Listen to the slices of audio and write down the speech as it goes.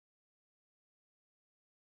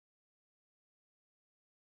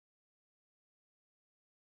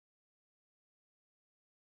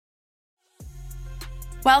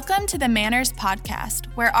Welcome to the Manners Podcast,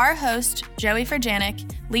 where our host, Joey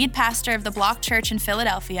Furjanic, lead pastor of the Block Church in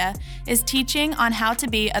Philadelphia, is teaching on how to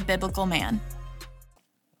be a biblical man.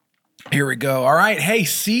 Here we go. All right. Hey,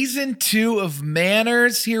 season 2 of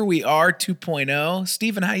Manners. Here we are, 2.0.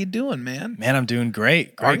 Steven, how you doing, man? Man, I'm doing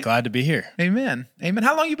great. Glad to be here. Amen. Amen.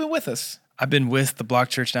 How long you been with us? I've been with the Block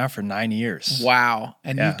Church now for 9 years. Wow.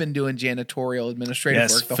 And you've been doing janitorial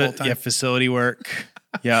administrative work the whole time? Yeah, facility work.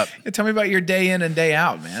 Yep. Tell me about your day in and day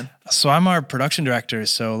out, man. So I'm our production director.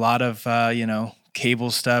 So a lot of,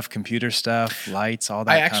 cable stuff, computer stuff, lights, all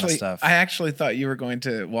that kind of stuff. I actually thought you were going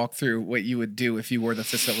to walk through what you would do if you were the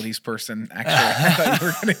facilities person. Actually, I thought you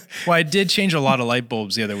were going to. Well, I did change a lot of light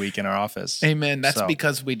bulbs the other week in our office. Amen. That's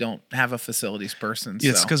because we don't have a facilities person.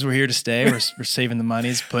 It's because we're here to stay. We're saving the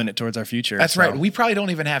monies, putting it towards our future. That's right. We probably don't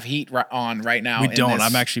even have heat on right now. We don't.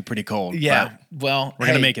 I'm actually pretty cold. Yeah. Well, we're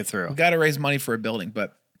going to make it through. We got to raise money for a building,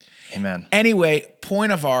 but. Amen. Anyway,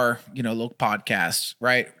 point of our, little podcast,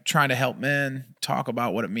 right? Trying to help men talk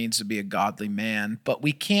about what it means to be a godly man, but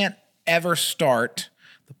we can't ever start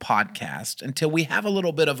the podcast until we have a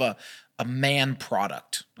little bit of a man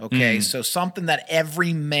product, okay? So something that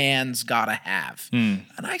every man's got to have. And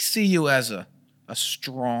I see you as a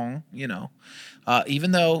strong,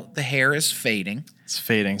 even though the hair is fading. It's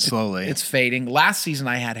fading slowly. It's fading. Last season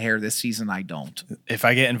I had hair. This season I don't. If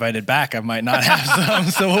I get invited back, I might not have some,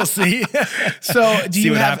 so we'll see. So see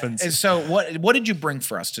what happens. So what did you bring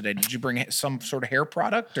for us today? Did you bring some sort of hair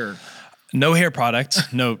product or? No hair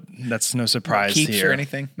product. No, that's no surprise keeps here. Or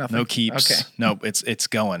anything? Nothing? No keeps. Okay. Nope, it's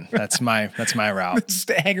going. That's my route. Just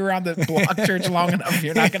hang around the Block Church long enough,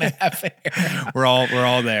 you're not going to have hair. We're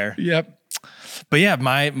all there. Yep. But yeah,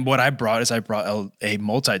 what I brought a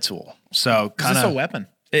multi-tool. So kind of. Is this a weapon?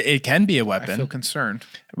 It can be a weapon. I feel concerned.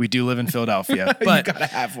 We do live in Philadelphia, but you gotta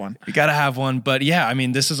have one. You gotta have one. But yeah, I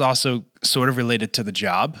mean, this is also sort of related to the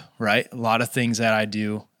job, right? A lot of things that I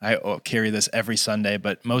do, I carry this every Sunday,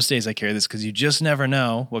 but most days I carry this because you just never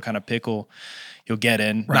know what kind of pickle you'll get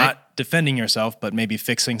in. Right. Not defending yourself, but maybe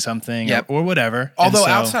fixing something or whatever. Although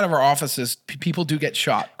outside of our offices, people do get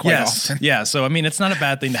shot quite often. Yeah. So, I mean, it's not a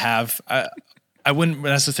bad thing to have. I wouldn't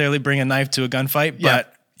necessarily bring a knife to a gunfight,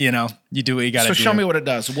 but you do what you got to do. So show me what it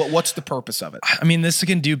does. What's the purpose of it? I mean, this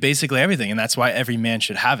can do basically everything, and that's why every man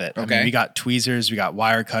should have it. Okay. I mean, we got tweezers, we got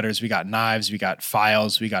wire cutters, we got knives, we got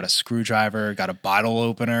files, we got a screwdriver, got a bottle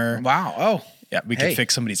opener. Wow. Oh. Yeah, we can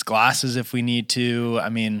fix somebody's glasses if we need to. I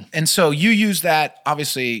mean. And so you use that,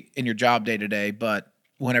 obviously, in your job day to day, but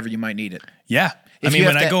whenever you might need it. Yeah. I mean,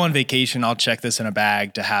 when I go on vacation, I'll check this in a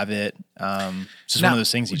bag to have it. It's just one of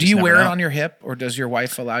those things. Do you wear it on your hip, or does your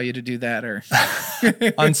wife allow you to do that? Or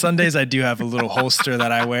on Sundays, I do have a little holster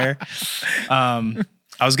that I wear. I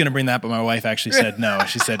was going to bring that, but my wife actually said no.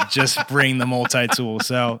 She said just bring the multi-tool.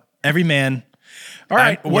 So every man. All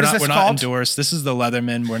right. What is this called? We're not endorsed. This is the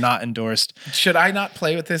Leatherman. We're not endorsed. Should I not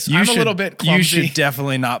play with this? I'm a little bit clumsy. You should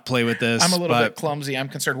definitely not play with this. I'm a little bit clumsy. I'm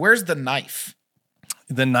concerned. Where's the knife?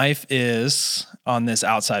 The knife is on this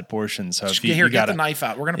outside portion. So if you get the knife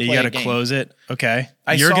out. We're gonna play. You got to close it. Okay.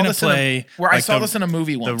 You're gonna play. I saw this in a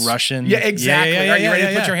movie once. The Russian. Yeah, exactly. Are you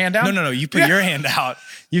ready to put your hand down? No. You put your hand out.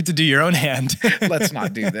 You have to do your own hand. Let's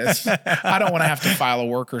not do this. I don't want to have to file a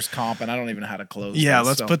workers' comp, and I don't even know how to close. Yeah,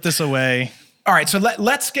 let's put this away. All right, so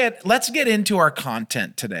let's get into our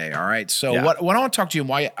content today. All right, so what I want to talk to you and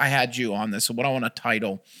why I had you on this, and what I want to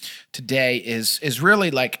title today is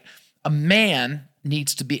really like a man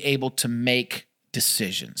needs to be able to make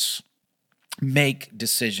decisions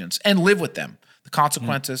and live with them. The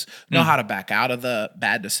consequences, know how to back out of the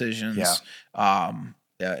bad decisions,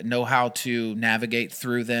 know how to navigate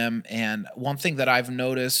through them. And one thing that I've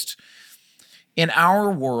noticed in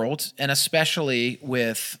our world, and especially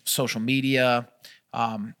with social media,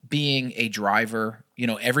 being a driver,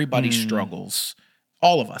 everybody struggles.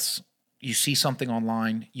 All of us. You see something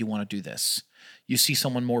online, you want to do this. You see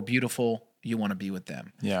someone more beautiful, you want to be with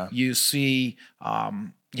them. Yeah. You see,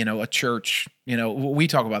 a church, we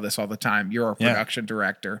talk about this all the time. You're our production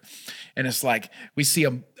director. And it's like, we see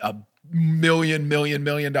a $1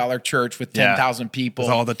 million church with 10,000 people.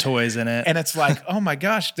 With all the toys in it. And it's like, oh my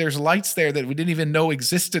gosh, there's lights there that we didn't even know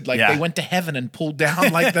existed. Like they went to heaven and pulled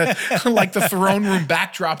down like the throne room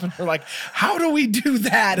backdrop. And we're like, how do we do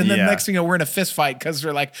that? And then next thing you know, we're in a fist fight because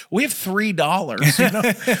they're like, we have $3,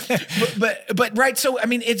 but right. So, I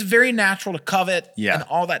mean, it's very natural to covet and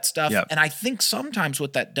all that stuff. Yep. And I think sometimes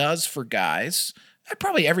what that does for guys,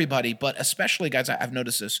 probably everybody, but especially guys, I've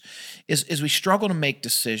noticed this, is we struggle to make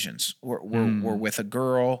decisions. We're with a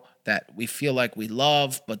girl that we feel like we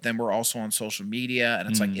love, but then we're also on social media, and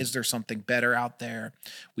it's like, is there something better out there?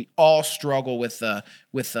 We all struggle with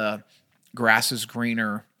grass is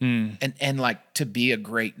greener, and like to be a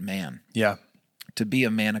great man. Yeah. To be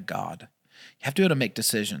a man of God, you have to be able to make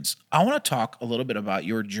decisions. I want to talk a little bit about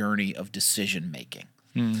your journey of decision making.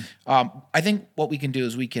 I think what we can do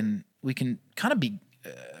is we can kind of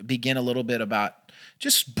begin a little bit about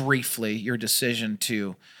just briefly your decision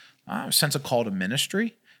to sense a call to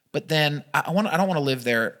ministry. But then I don't want to live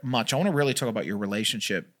there much. I want to really talk about your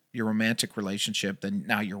relationship, your romantic relationship, and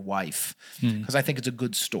now your wife, because I think it's a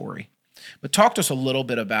good story. But talk to us a little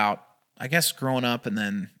bit about, I guess, growing up and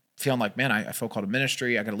then feeling like, man, I feel called to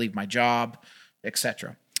ministry. I got to leave my job,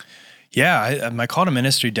 etc. Yeah, my call to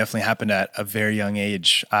ministry definitely happened at a very young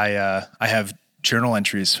age. I have journal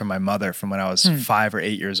entries from my mother from when I was 5 or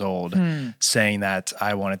 8 years old saying that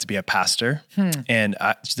I wanted to be a pastor. And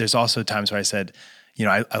there's also times where I said,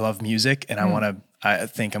 I love music and I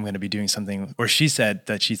think I'm going to be doing something, or she said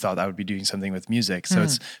that she thought I would be doing something with music. So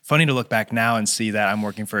it's funny to look back now and see that I'm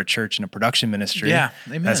working for a church in a production ministry. Yeah,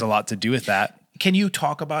 amen. Has a lot to do with that. Can you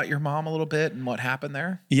talk about your mom a little bit and what happened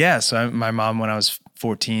there? Yeah. So my mom, when I was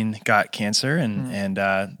 14, got cancer and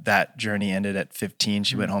that journey ended at 15.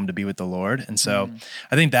 She went home to be with the Lord. And so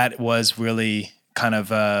I think that was really kind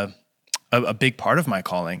of a big part of my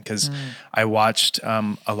calling, because I watched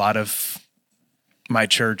a lot of my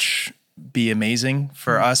church be amazing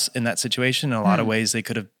for us in that situation. In a lot of ways, they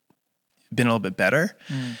could have been a little bit better.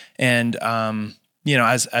 And,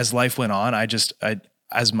 as life went on, I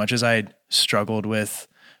as much as I struggled with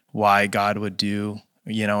why God would do,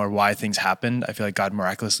 or why things happened, I feel like God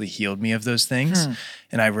miraculously healed me of those things.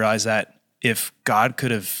 And I realized that if God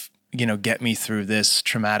could have, get me through this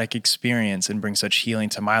traumatic experience and bring such healing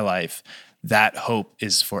to my life, that hope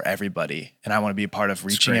is for everybody. And I want to be a part of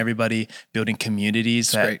reaching everybody, building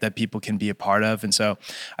communities that people can be a part of. And so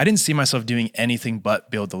I didn't see myself doing anything but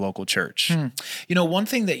build the local church. One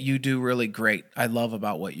thing that you do really great, I love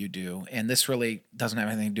about what you do, and this really doesn't have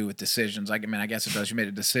anything to do with decisions. I guess it does. You made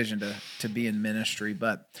a decision to be in ministry,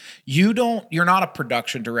 but you're not a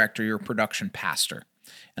production director, you're a production pastor.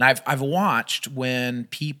 And I've watched when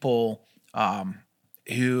people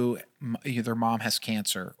who either mom has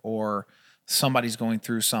cancer or somebody's going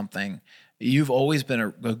through something, you've always been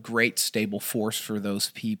a great stable force for those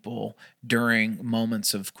people during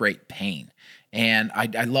moments of great pain. And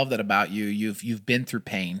I love that about you. You've been through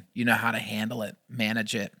pain. You know how to handle it,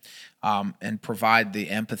 manage it, and provide the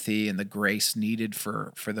empathy and the grace needed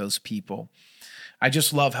for those people. I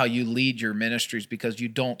just love how you lead your ministries, because you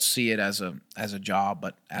don't see it as a job,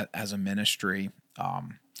 but as a ministry.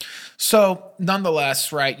 So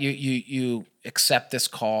nonetheless, right, you accept this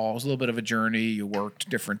call. It was a little bit of a journey. You worked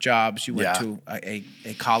different jobs. You went to a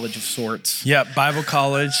college of sorts. Yeah, Bible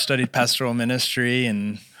college, studied pastoral ministry,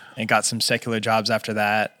 and got some secular jobs after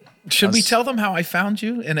that. Should we tell them how I found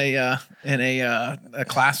you in a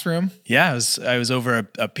classroom? Yeah, I was over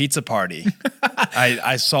a pizza party.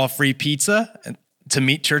 I saw free pizza to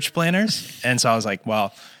meet church planners, and so I was like,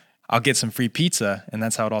 well, I'll get some free pizza, and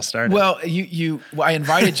that's how it all started. Well, I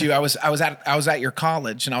invited you. I was at your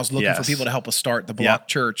college, and I was looking for people to help us start the Block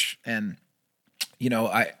Church, and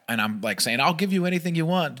I'm like saying, I'll give you anything you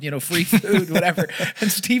want, free food, whatever. And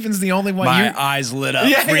Steven's the only one. My eyes lit up.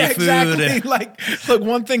 Free exactly. food. Like, look,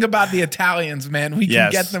 one thing about the Italians, man, we can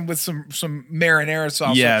get them with some marinara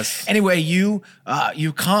sauce. Yes. So anyway, you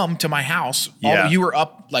come to my house. Yeah. You were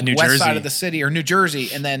up like New west Jersey. side of the city, or New Jersey,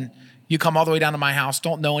 and then you come all the way down to my house,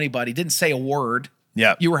 don't know anybody, didn't say a word.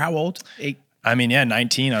 Yeah. You were how old? 8?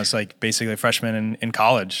 19. I was like basically a freshman in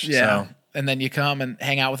college. Yeah. So. And then you come and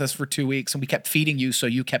hang out with us for 2 weeks, and we kept feeding you, so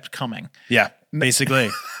you kept coming. Yeah, basically.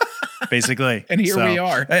 Basically. And here we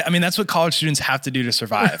are. That's what college students have to do to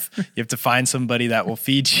survive. You have to find somebody that will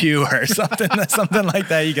feed you or something like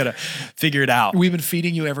that. You got to figure it out. We've been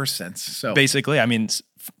feeding you ever since. So basically,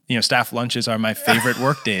 staff lunches are my favorite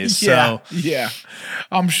work days. Yeah,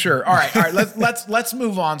 I'm sure. All right. Let's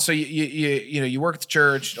move on. So you work at the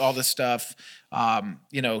church, all this stuff. Time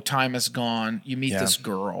has gone. You meet this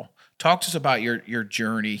girl. Talk to us about your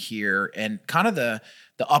journey here and kind of the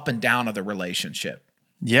up and down of the relationship.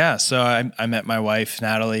 Yeah. So I met my wife,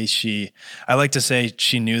 Natalie. I like to say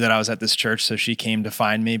she knew that I was at this church, so she came to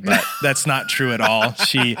find me, but that's not true at all.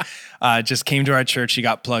 She just came to our church. She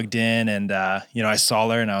got plugged in, and I saw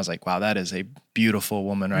her, and I was like, wow, that is a beautiful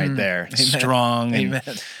woman right there. Amen. Strong. Amen.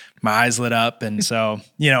 And my eyes lit up. And so,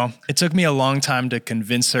 it took me a long time to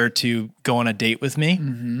convince her to go on a date with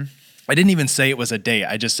me. I didn't even say it was a date.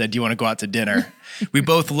 I just said, do you want to go out to dinner? We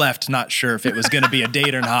both left, not sure if it was going to be a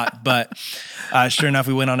date or not. But sure enough,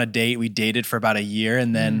 we went on a date. We dated for about a year.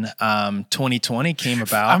 And then 2020 came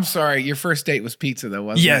about. I'm sorry. Your first date was pizza, though,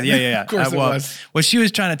 wasn't it? Yeah. Of course it was. Well, she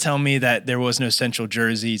was trying to tell me that there was no Central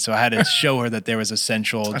Jersey. So I had to show her that there was a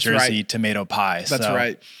Central Jersey tomato pie.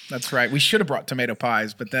 That's right. We should have brought tomato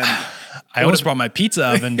pies, but then I almost brought my pizza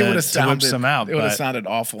oven to whip some out. It would have sounded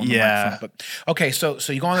awful. But okay, so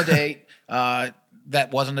you go on a date.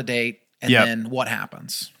 That wasn't a date, and then what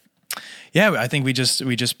happens? Yeah, I think we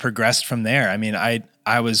just progressed from there. I mean, I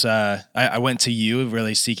went to you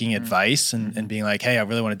really seeking advice and being like, hey, I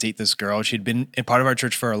really want to date this girl. She'd been a part of our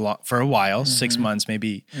church for a while, 6 months,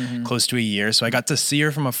 maybe close to a year. So I got to see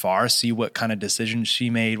her from afar, see what kind of decisions she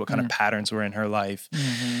made, what kind of patterns were in her life.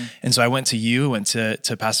 And so I went to you, went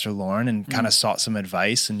to Pastor Lauren, and kind of sought some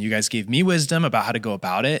advice. And you guys gave me wisdom about how to go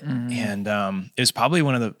about it. And it was probably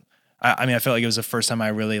one of the, I felt like it was the first time I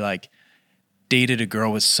really dated a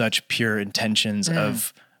girl with such pure intentions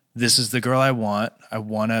of, this is the girl I want. I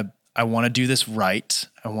want to do this right.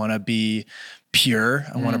 I want to be pure.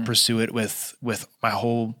 I want to pursue it with my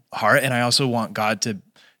whole heart. And I also want God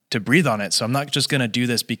to breathe on it. So I'm not just going to do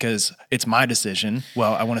this because it's my decision.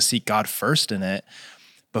 Well, I want to seek God first in it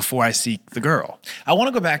before I seek the girl. I want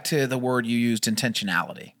to go back to the word you used,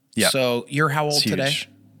 intentionality. Yeah. So you're how old today?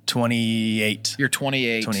 28. You're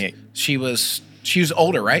 28. 28. She was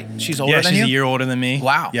older, right? She's older than you? Yeah, she's a year older than me.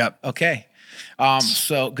 Wow. Yep. Okay.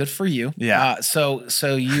 So good for you. Yeah. So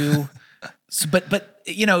you, but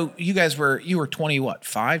you guys you were 20, what,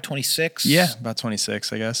 5, 26? Yeah, about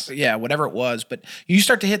 26, I guess. Yeah, whatever it was. But you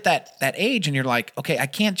start to hit that age and you're like, okay, I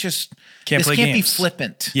can't be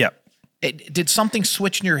flippant. Yep. Did something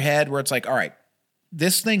switch in your head where it's like, all right,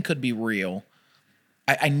 this thing could be real.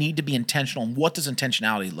 I need to be intentional. And what does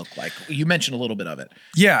intentionality look like? You mentioned a little bit of it.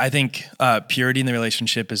 Yeah, I think purity in the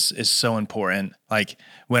relationship is so important. Like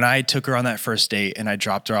when I took her on that first date and I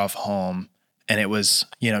dropped her off home and it was,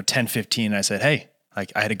 10:15 and I said, hey, I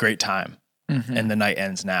had a great time and the night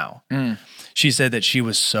ends now. She said that she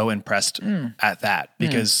was so impressed at that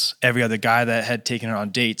because every other guy that had taken her on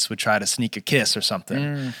dates would try to sneak a kiss or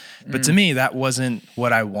something. But to me, that wasn't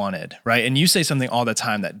what I wanted, right? And you say something all the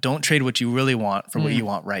time that don't trade what you really want for what you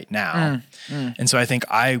want right now. And so I think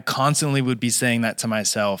I constantly would be saying that to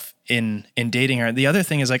myself in dating her. The other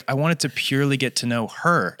thing is I wanted to purely get to know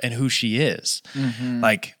her and who she is.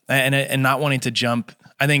 And not wanting to jump.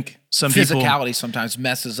 I think physicality sometimes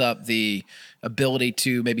messes up the ability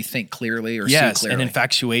to maybe think clearly or see clearly. And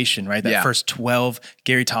infatuation, right? That first 12,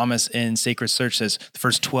 Gary Thomas in Sacred Search says the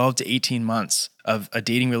first 12 to 18 months of a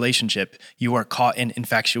dating relationship, you are caught in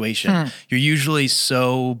infatuation. You're usually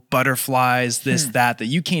so butterflies, that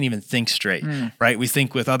you can't even think straight, right? We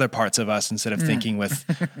think with other parts of us instead of thinking with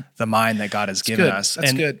the mind that God has given us.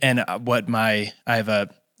 That's good. And I have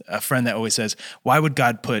a friend that always says, why would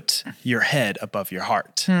God put your head above your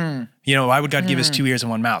heart? Why would God give us 2 ears and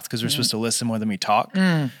 1 mouth? Because we're supposed to listen more than we talk.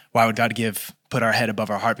 Why would God put our head above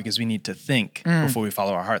our heart? Because we need to think before we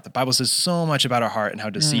follow our heart. The Bible says so much about our heart and how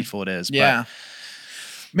deceitful it is. Yeah.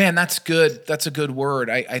 Man, that's good. That's a good word.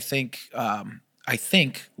 I think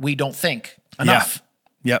we don't think enough.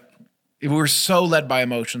 Yeah. Yep. We're so led by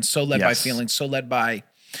emotions, so led by feelings, so led by,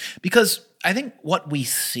 because I think what we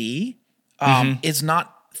see is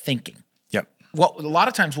not thinking. Yep. A lot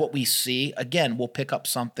of times what we see, again, we'll pick up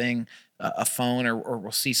something, a phone, or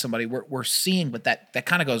we'll see somebody we're seeing, but that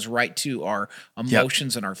kind of goes right to our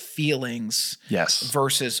emotions and our feelings. Yes.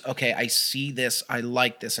 Versus, okay, I see this, I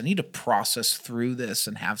like this, I need to process through this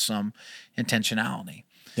and have some intentionality.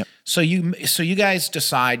 Yep. So you guys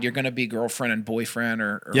decide you're going to be girlfriend and boyfriend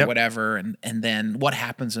or whatever, and then what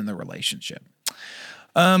happens in the relationship?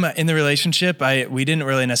 In the relationship, we didn't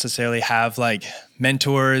really necessarily have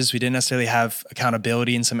mentors. We didn't necessarily have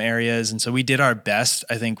accountability in some areas. And so we did our best,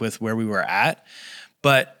 I think, with where we were at.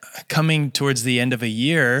 But coming towards the end of a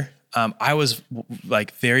year, I was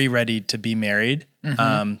very ready to be married.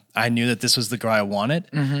 I knew that this was the girl I wanted.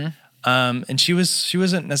 And she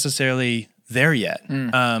wasn't necessarily there yet.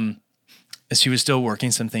 She was still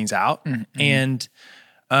working some things out. And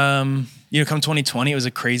come 2020, it was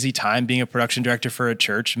a crazy time. Being a production director for a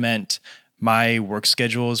church meant my work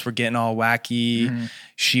schedules were getting all wacky.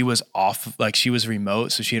 She was off, she was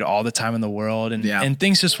remote, so she had all the time in the world, and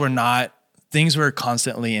things just were not. Things were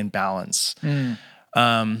constantly in balance, and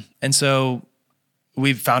so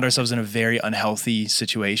we found ourselves in a very unhealthy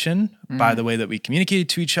situation by the way that we communicated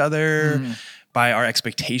to each other, by our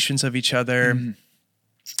expectations of each other.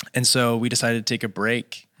 And so we decided to take a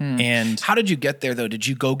break. And how did you get there though? Did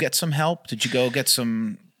you go get some help? Did you go get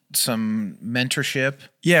some some mentorship?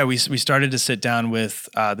 Yeah, we started to sit down with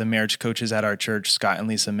the marriage coaches at our church, Scott and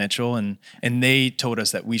Lisa Mitchell, and they told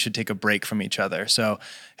us that we should take a break from each other. So,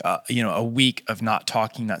 a week of not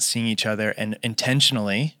talking, not seeing each other, and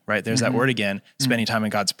intentionally, right, there's that word again, spending time in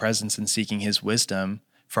God's presence and seeking his wisdom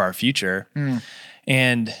for our future.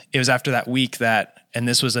 And it was after that week that, and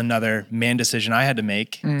this was another man decision I had to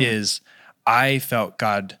make, is I felt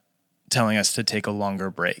God telling us to take a longer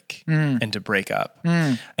break and to break up.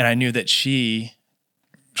 And I knew that she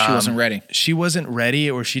wasn't ready. She wasn't ready,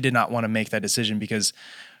 or she did not want to make that decision, because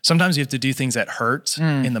sometimes you have to do things that hurt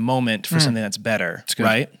in the moment for something that's better,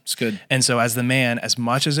 right? It's good. And so as the man, as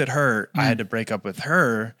much as it hurt, I had to break up with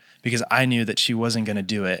her because I knew that she wasn't going to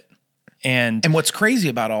do it. And what's crazy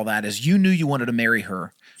about all that is you knew you wanted to marry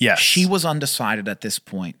her. Yes. She was undecided at this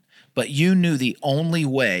point, but you knew the only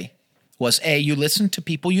way was you listened to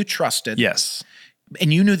people you trusted. Yes.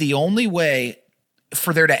 And you knew the only way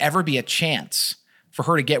for there to ever be a chance for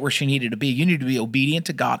her to get where she needed to be, you needed to be obedient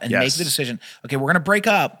to God and make the decision. Okay, we're going to break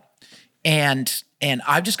up, and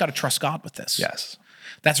I've just got to trust God with this. Yes.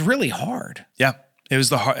 That's really hard. Yeah. It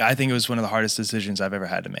was I think it was one of the hardest decisions I've ever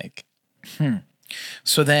had to make.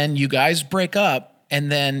 So then you guys break up,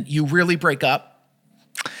 and then you really break up.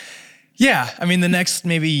 Yeah. I mean, the next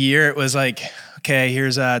maybe year, it was like, okay,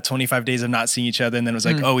 here's 25 days of not seeing each other. And then it was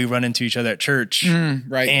like, we run into each other at church.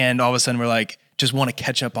 Right. And all of a sudden we're like, just want to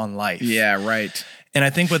catch up on life. Yeah, right. And I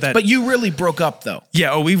think with that. But you really broke up though.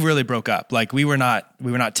 Yeah. We really broke up. Like we were not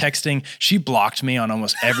texting. She blocked me on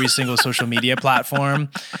almost every single social media platform,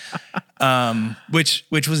 which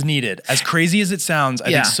was needed. As crazy as it sounds,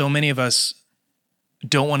 I think so many of us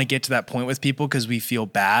don't want to get to that point with people because we feel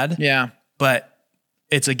bad. Yeah. But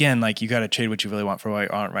it's again, like you got to trade what you really want for what you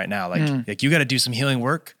want right now. Like you got to do some healing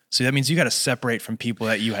work. So that means you got to separate from people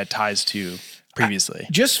that you had ties to previously.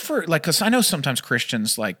 Just for like, cause I know sometimes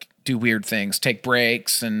Christians like do weird things, take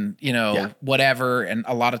breaks and, whatever. And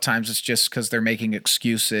a lot of times it's just cause they're making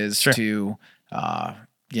excuses to,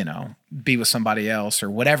 be with somebody else or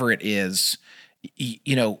whatever it is.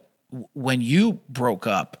 When you broke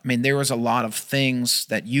up, I mean, there was a lot of things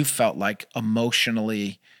that you felt like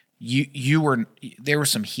emotionally there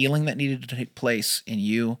was some healing that needed to take place in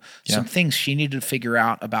you, some things she needed to figure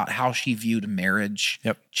out about how she viewed marriage,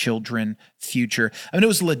 children, future. I mean, it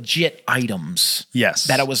was legit items. Yes.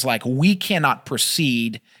 That it was like, we cannot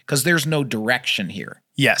proceed because there's no direction here.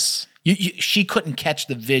 Yes. She couldn't catch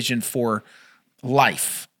the vision for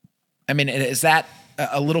life. I mean, is that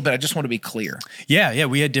a little bit? I just want to be clear. Yeah.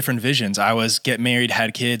 We had different visions. I was get married,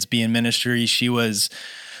 had kids, be in ministry. She was,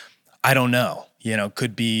 I don't know.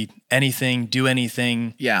 Could be anything, do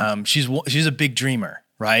anything. Yeah. She's a big dreamer,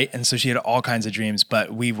 right? And so she had all kinds of dreams,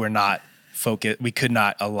 but we were not focused. We could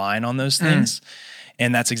not align on those things.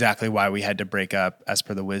 And that's exactly why we had to break up as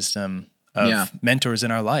per the wisdom of mentors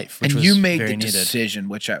in our life, which was very needed. And you made the decision,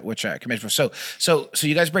 which I commend for. So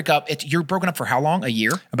you guys break up. You're broken up for how long? A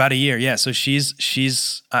year? About a year, yeah. So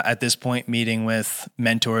she's at this point meeting with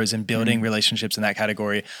mentors and building relationships in that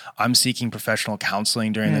category. I'm seeking professional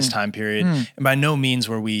counseling during this time period. And by no means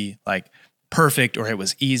were we like perfect or it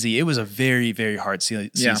was easy. It was a very, very hard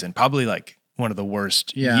season, probably like one of the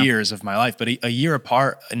worst years of my life, but a year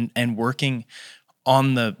apart and working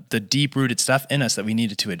on the deep-rooted stuff in us that we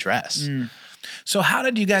needed to address. So how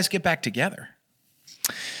did you guys get back together?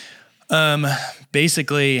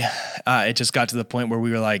 Basically, it just got to the point where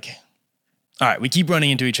we were like, all right, we keep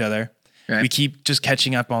running into each other. Right. We keep just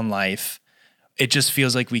catching up on life. It just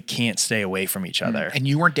feels like we can't stay away from each other. And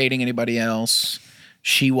you weren't dating anybody else.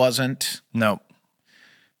 She wasn't. No.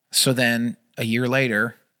 So then a year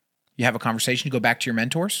later, you have a conversation, you go back to your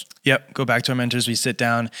mentors? Yep, go back to our mentors. We sit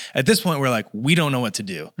down. At this point, we're like, we don't know what to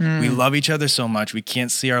do. We love each other so much. We can't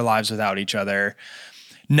see our lives without each other.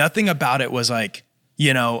 Nothing about it was like,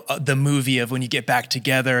 the movie of when you get back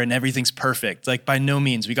together and everything's perfect. Like by no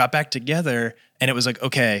means. We got back together and it was like,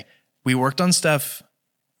 okay, we worked on stuff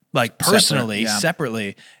like personally,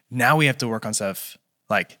 separately. Now we have to work on stuff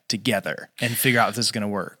like together and figure out if this is going to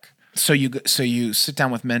work. So you sit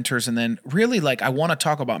down with mentors and then really like, I want to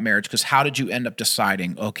talk about marriage because how did you end up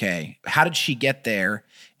deciding, okay, how did she get there?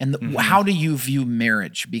 And how do you view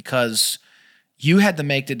marriage? Because you had to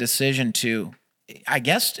make the decision to, I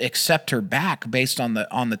guess, accept her back based on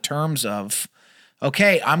the terms of,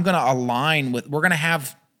 okay, I'm going to align with, we're going to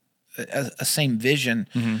have a same vision.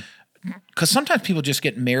 Because sometimes people just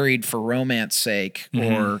get married for romance sake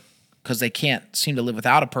or because they can't seem to live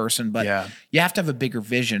without a person, but you have to have a bigger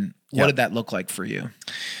vision. What did that look like for you?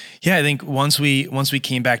 Yeah, I think once we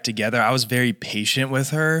came back together, I was very patient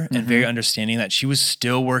with her and very understanding that she was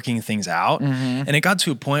still working things out. And it got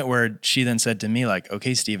to a point where she then said to me, like,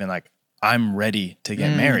 okay, Steven, like, I'm ready to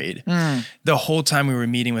get married. The whole time we were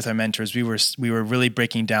meeting with our mentors, we were really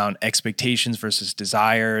breaking down expectations versus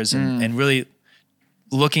desires and really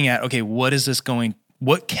looking at, okay, what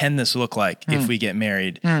can this look like if we get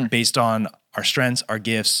married based on our strengths, our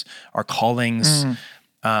gifts, our callings,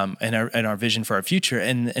 and our vision for our future.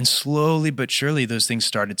 And slowly but surely those things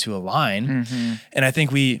started to align. And I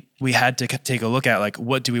think we had to take a look at, like,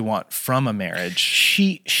 what do we want from a marriage?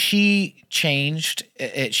 She changed,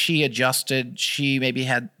 she adjusted, she maybe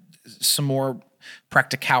had some more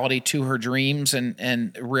practicality to her dreams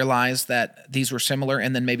and realized that these were similar,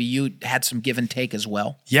 and then maybe you had some give and take as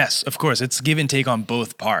well. Yes, of course. It's give and take on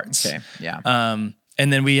both parts. Okay. Yeah.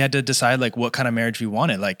 And then we had to decide, like, what kind of marriage we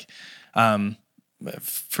wanted. Like,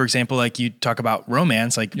 for example, like you talk about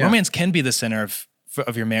romance, like romance can be the center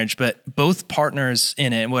of your marriage, but both partners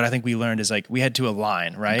in it, what I think we learned is, like, we had to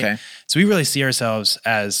align, right? Okay. So we really see ourselves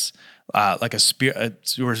as like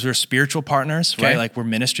we're spiritual partners, right? Like, we're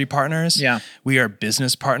ministry partners. Yeah. We are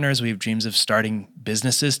business partners. We have dreams of starting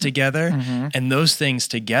businesses together, and those things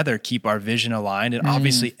together keep our vision aligned. And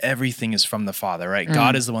obviously everything is from the Father, right?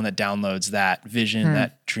 God is the one that downloads that vision,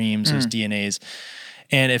 that dreams, those DNAs.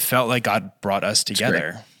 And it felt like God brought us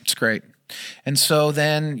together. It's great. And so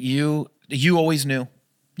then you always knew.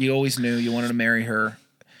 You always knew you wanted to marry her.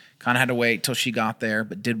 Kind of had to wait till she got there,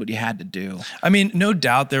 but did what you had to do. I mean, no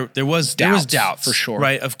doubt there was doubts for sure,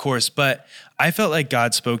 right? Of course, but I felt like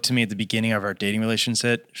God spoke to me at the beginning of our dating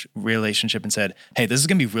relationship and said, "Hey, this is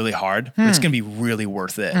gonna be really hard, but it's gonna be really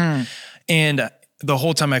worth it." And the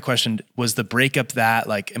whole time I questioned, was the breakup that,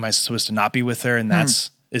 like, am I supposed to not be with her? And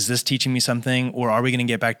is this teaching me something, or are we going to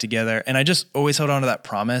get back together? And I just always held on to that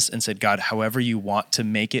promise and said, God, however you want to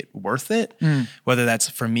make it worth it, whether that's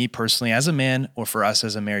for me personally as a man or for us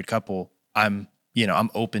as a married couple, I'm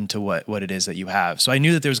open to what it is that you have. So I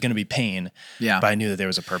knew that there was going to be pain, but I knew that there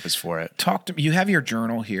was a purpose for it. Talk to me. You have your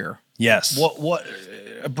journal here. Yes. What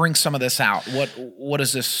bring some of this out? What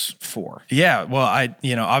is this for? Yeah. Well,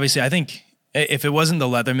 obviously I think if it wasn't the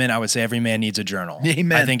Leatherman, I would say every man needs a journal.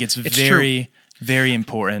 Amen. I think it's very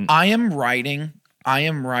important. I am writing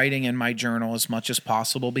in my journal as much as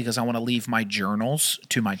possible because I want to leave my journals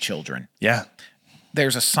to my children. Yeah.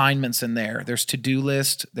 There's assignments in there. There's to-do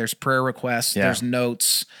list. There's prayer requests. Yeah. There's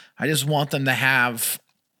notes. I just want them to have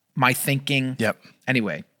my thinking. Yep.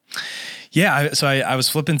 Anyway. Yeah. So I was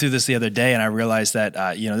flipping through this the other day and I realized that,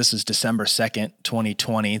 this is December 2nd,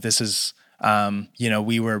 2020. This is,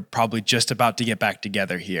 we were probably just about to get back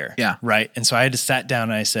together here. Yeah. Right. And so I had to sat down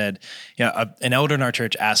and I said, an elder in our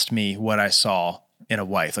church asked me what I saw in a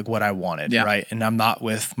wife, like what I wanted. Yeah. Right. And I'm not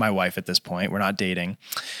with my wife at this point. We're not dating.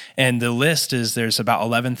 And the list is, there's about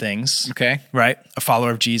 11 things. Okay. Right. A follower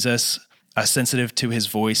of Jesus, sensitive to his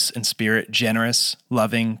voice and spirit, generous,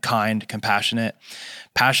 loving, kind, compassionate,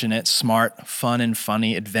 passionate, smart, fun and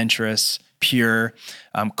funny, adventurous, pure,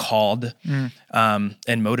 called,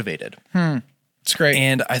 and motivated. It's great.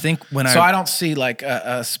 And I think I don't see like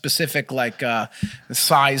a specific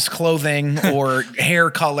size clothing or hair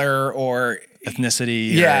color or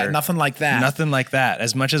ethnicity. Yeah, nothing like that. Nothing like that.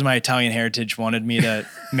 As much as my Italian heritage wanted me to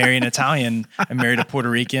marry an Italian, I married a Puerto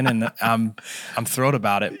Rican, and I'm thrilled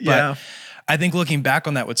about it. But I think looking back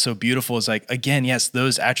on that, what's so beautiful is, like, again, yes,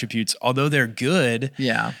 those attributes, although they're good,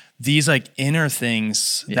 these like inner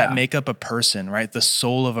things that make up a person, right? The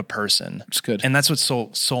soul of a person. It's good. And that's what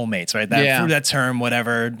soulmates, right? That term,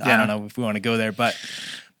 whatever. I don't know if we want to go there, but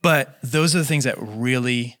those are the things that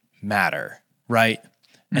really matter, right?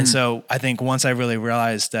 And so I think once I really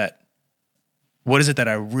realized that, what is it that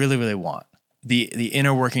I really, really want? The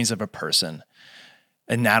inner workings of a person.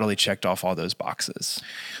 And Natalie checked off all those boxes.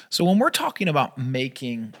 So when we're talking about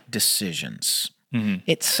making decisions,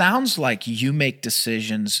 it sounds like you make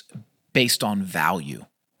decisions based on value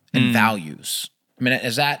and values. I mean,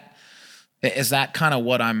 is that kind of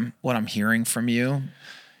what I'm hearing from you?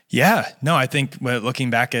 Yeah. No, I think looking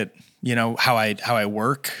back at, how I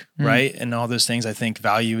work, right? And all those things, I think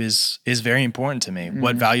value is very important to me.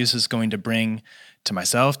 What values is going to bring to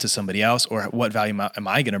myself, to somebody else, or what value am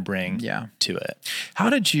I going to bring to it? How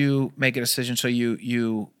did you make a decision? So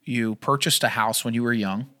you purchased a house when you were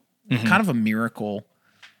young, kind of a miracle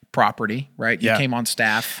property, right? You came on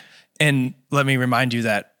staff. And let me remind you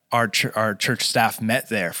that our church staff met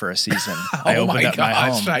there for a season. I opened up my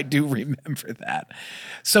home. I do remember that.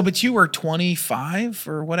 So, but you were 25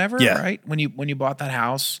 or whatever, right? When you bought that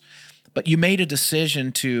house, but you made a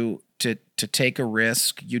decision to take a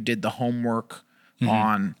risk. You did the homework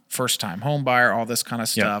on first-time home buyer, all this kind of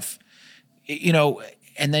stuff.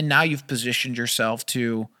 And then now you've positioned yourself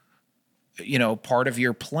to, part of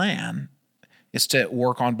your plan is to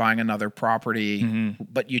work on buying another property,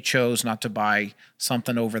 but you chose not to buy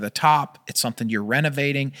something over the top. It's something you're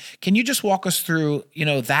renovating. Can you just walk us through,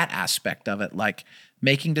 that aspect of it, like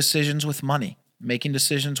making decisions with money, making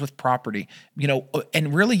decisions with property,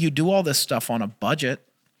 and really you do all this stuff on a budget.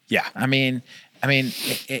 Yeah. I mean,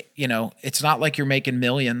 it's not like you're making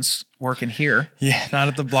millions working here. Yeah, not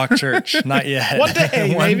at the Block Church, not yet. One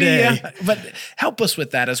day, One maybe. day. Yeah. But help us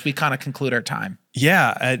with that as we kind of conclude our time.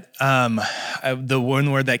 Yeah, the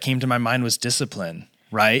one word that came to my mind was discipline,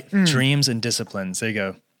 right? Dreams and disciplines. There you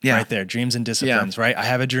go. Yeah. Right there, dreams and disciplines, right? I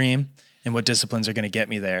have a dream, and what disciplines are going to get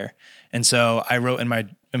me there. And so I wrote in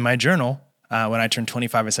my journal, when I turned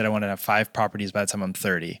 25, I said I wanted to have 5 properties by the time I'm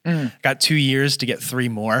 30. Got 2 years to get 3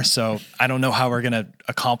 more. So I don't know how we're going to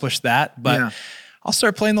accomplish that, but I'll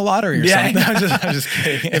start playing the lottery or something. I'm just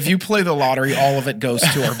kidding. If you play the lottery, all of it goes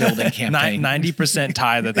to our building campaign. 90%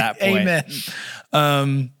 tithe at that point.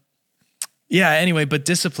 Amen. Anyway, but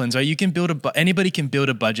disciplines, right? You can anybody can build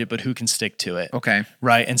a budget, but who can stick to it? Okay.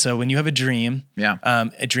 Right. And so when you have a dream,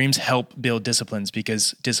 dreams help build disciplines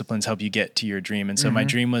because disciplines help you get to your dream. And so my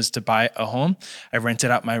dream was to buy a home. I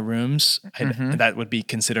rented out my rooms. That would be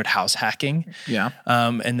considered house hacking. Yeah.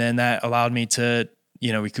 And then that allowed me to,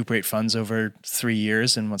 recuperate funds over 3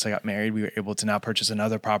 years. And once I got married, we were able to now purchase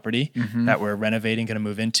another property that we're renovating, going to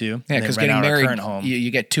move into. Yeah, because getting married, you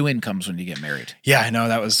get 2 incomes when you get married. Yeah, I know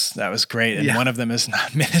that was great, and one of them is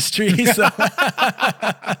not ministry. So.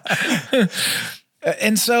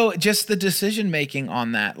 And so, just the decision making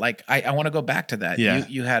on that, like I want to go back to that. Yeah.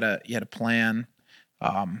 You had a plan,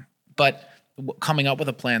 but coming up with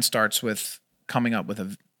a plan starts with coming up with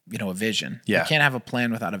a vision. Yeah. You can't have a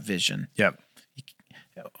plan without a vision. Yep.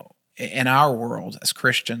 In our world, as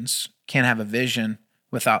Christians, can't have a vision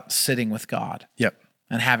without sitting with God. Yep.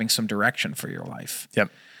 And having some direction for your life. Yep.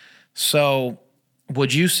 So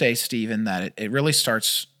would you say, Steven, that it really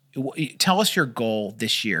starts, tell us your goal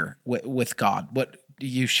this year with God. What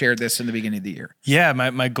you shared this in the beginning of the year. Yeah.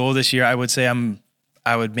 My goal this year, I would say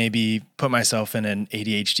I would maybe put myself in an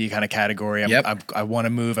ADHD kind of category. I want to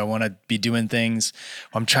move. I want to be doing things.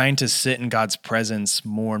 I'm trying to sit in God's presence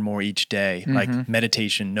more and more each day, like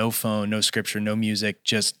meditation, no phone, no scripture, no music,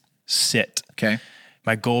 just sit. Okay.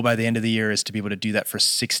 My goal by the end of the year is to be able to do that for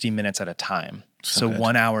 60 minutes at a time. So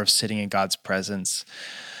 1 hour of sitting in God's presence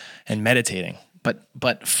and meditating.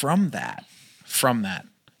 But from that,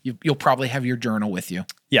 you'll probably have your journal with you.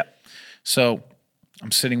 Yeah. So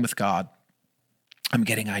I'm sitting with God. I'm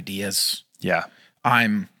getting ideas. Yeah.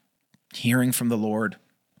 I'm hearing from the Lord.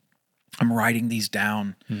 I'm writing these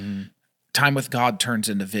down. Time with God turns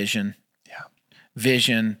into vision. Yeah.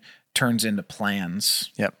 Vision turns into plans.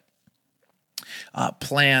 Yep.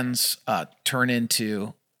 Plans turn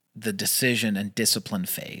into the decision and discipline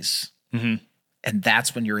phase. And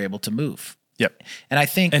that's when you're able to move. Yep. And I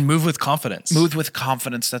think... And move with confidence. Move with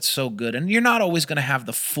confidence. That's so good. And you're not always going to have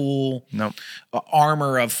the full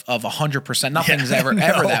armor of 100%. Nothing's ever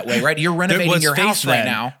that way, right? You're renovating your house right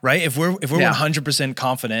now. Right? If we're 100%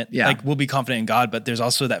 confident, like we'll be confident in God, but there's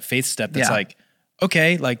also that faith step that's like,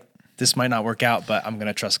 okay, like this might not work out, but I'm going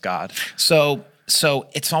to trust God. So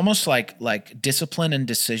it's almost like discipline and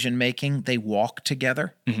decision making, they walk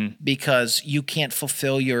together because you can't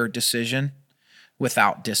fulfill your decision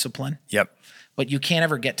without discipline. Yep. But you can't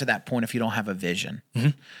ever get to that point if you don't have a vision.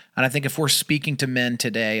 And I think if we're speaking to men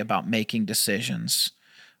today about making decisions,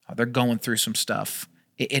 they're going through some stuff.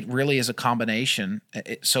 It really is a combination.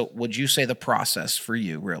 So would you say the process for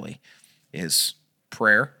you really is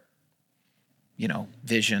prayer,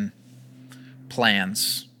 vision,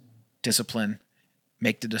 plans, discipline,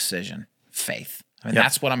 make the decision, faith? I mean,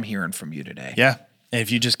 that's what I'm hearing from you today. Yeah. And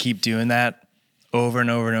if you just keep doing that over and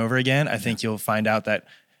over and over again, I think you'll find out that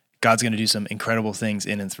God's going to do some incredible things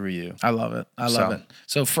in and through you. I love it. I love it.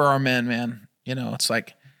 So for our men, man, it's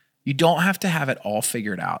like you don't have to have it all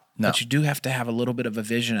figured out, but you do have to have a little bit of a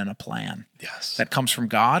vision and a plan. Yes. That comes from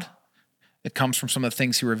God. It comes from some of the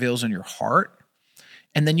things he reveals in your heart.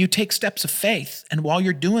 And then you take steps of faith. And while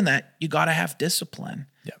you're doing that, you got to have discipline.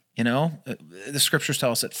 Yeah. The scriptures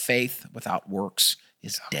tell us that faith without works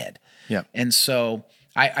is dead. Yeah. And so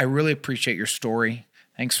I really appreciate your story.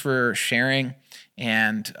 Thanks for sharing.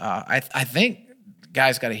 And I think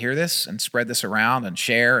guys got to hear this and spread this around and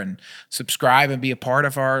share and subscribe and be a part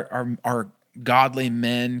of our godly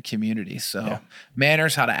men community. So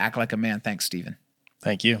manners, how to act like a man. Thanks, Steven.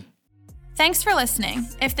 Thank you. Thanks for listening.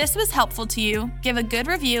 If this was helpful to you, give a good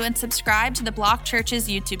review and subscribe to the Block Church's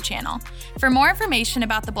YouTube channel. For more information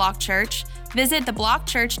about the Block Church, visit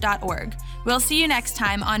theblockchurch.org. We'll see you next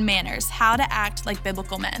time on Manners, How to Act Like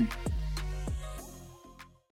Biblical Men.